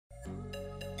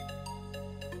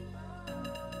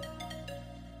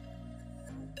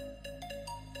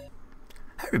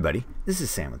everybody, this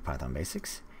is Sam with Python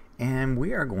Basics, and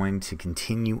we are going to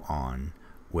continue on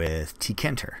with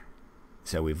Tkinter.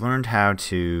 So we've learned how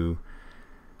to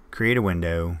create a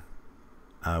window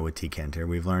with Tkinter.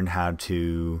 We've learned how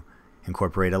to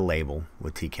incorporate a label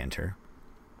with Tkinter.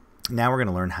 Now we're going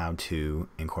to learn how to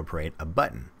incorporate a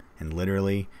button, and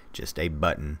literally just a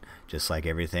button, just like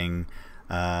everything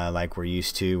like we're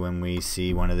used to when we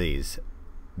see one of these.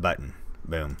 Button.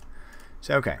 Boom.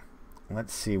 So okay,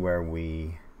 let's see where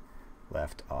we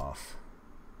left off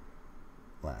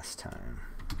last time.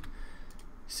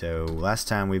 So last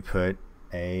time we put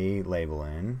a label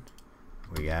in.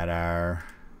 We got our,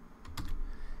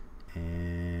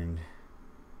 and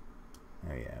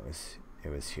oh yeah, it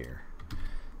was here.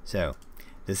 So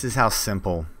this is how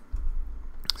simple.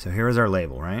 So here is our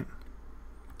label, right?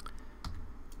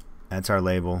 That's our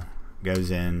label.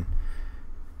 Goes in,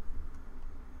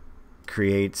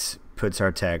 creates, puts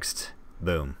our text,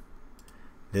 boom.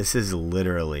 This is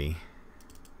literally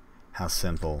how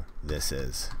simple this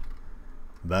is.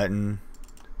 Button,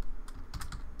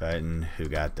 button, who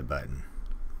got the button?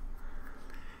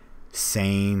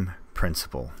 Same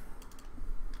principle.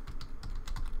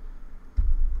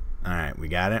 Alright, we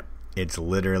got it. It's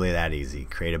literally that easy.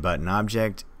 Create a button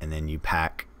object, and then you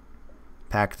pack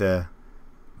the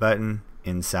button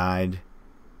inside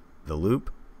the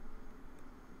loop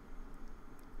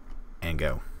and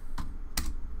go.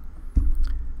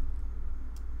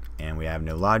 And we have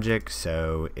no logic,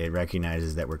 so it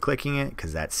recognizes that we're clicking it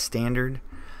because that's standard,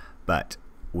 but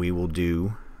we will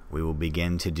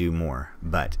begin to do more.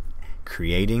 But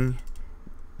creating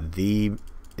the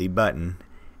button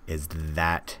is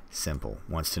that simple.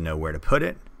 Wants to know where to put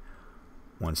it,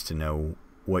 wants to know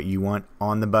what you want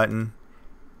on the button,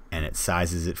 and it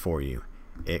sizes it for you.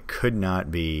 It could not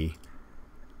be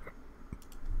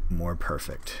more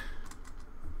perfect.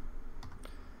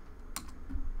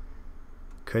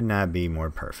 Could not be more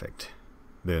perfect.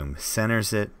 Boom,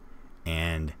 centers it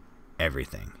and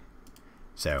everything.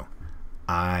 So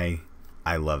I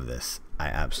love this. I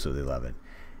absolutely love it.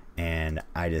 And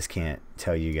I just can't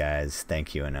tell you guys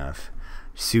thank you enough.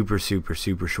 Super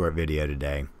short video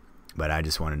today, but I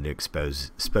just wanted to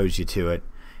expose you to it,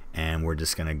 and we're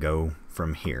just gonna go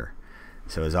from here.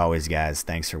 So as always, guys,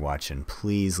 thanks for watching.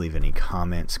 Please leave any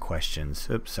comments, questions,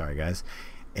 oops, sorry guys,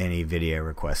 any video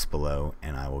requests below,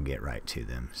 and I will get right to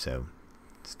them. So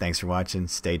thanks for watching.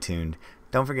 Stay tuned.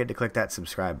 Don't forget to click that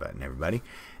subscribe button, everybody,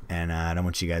 and I don't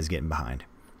want you guys getting behind.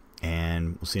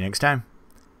 And we'll see you next time.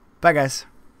 Bye, guys.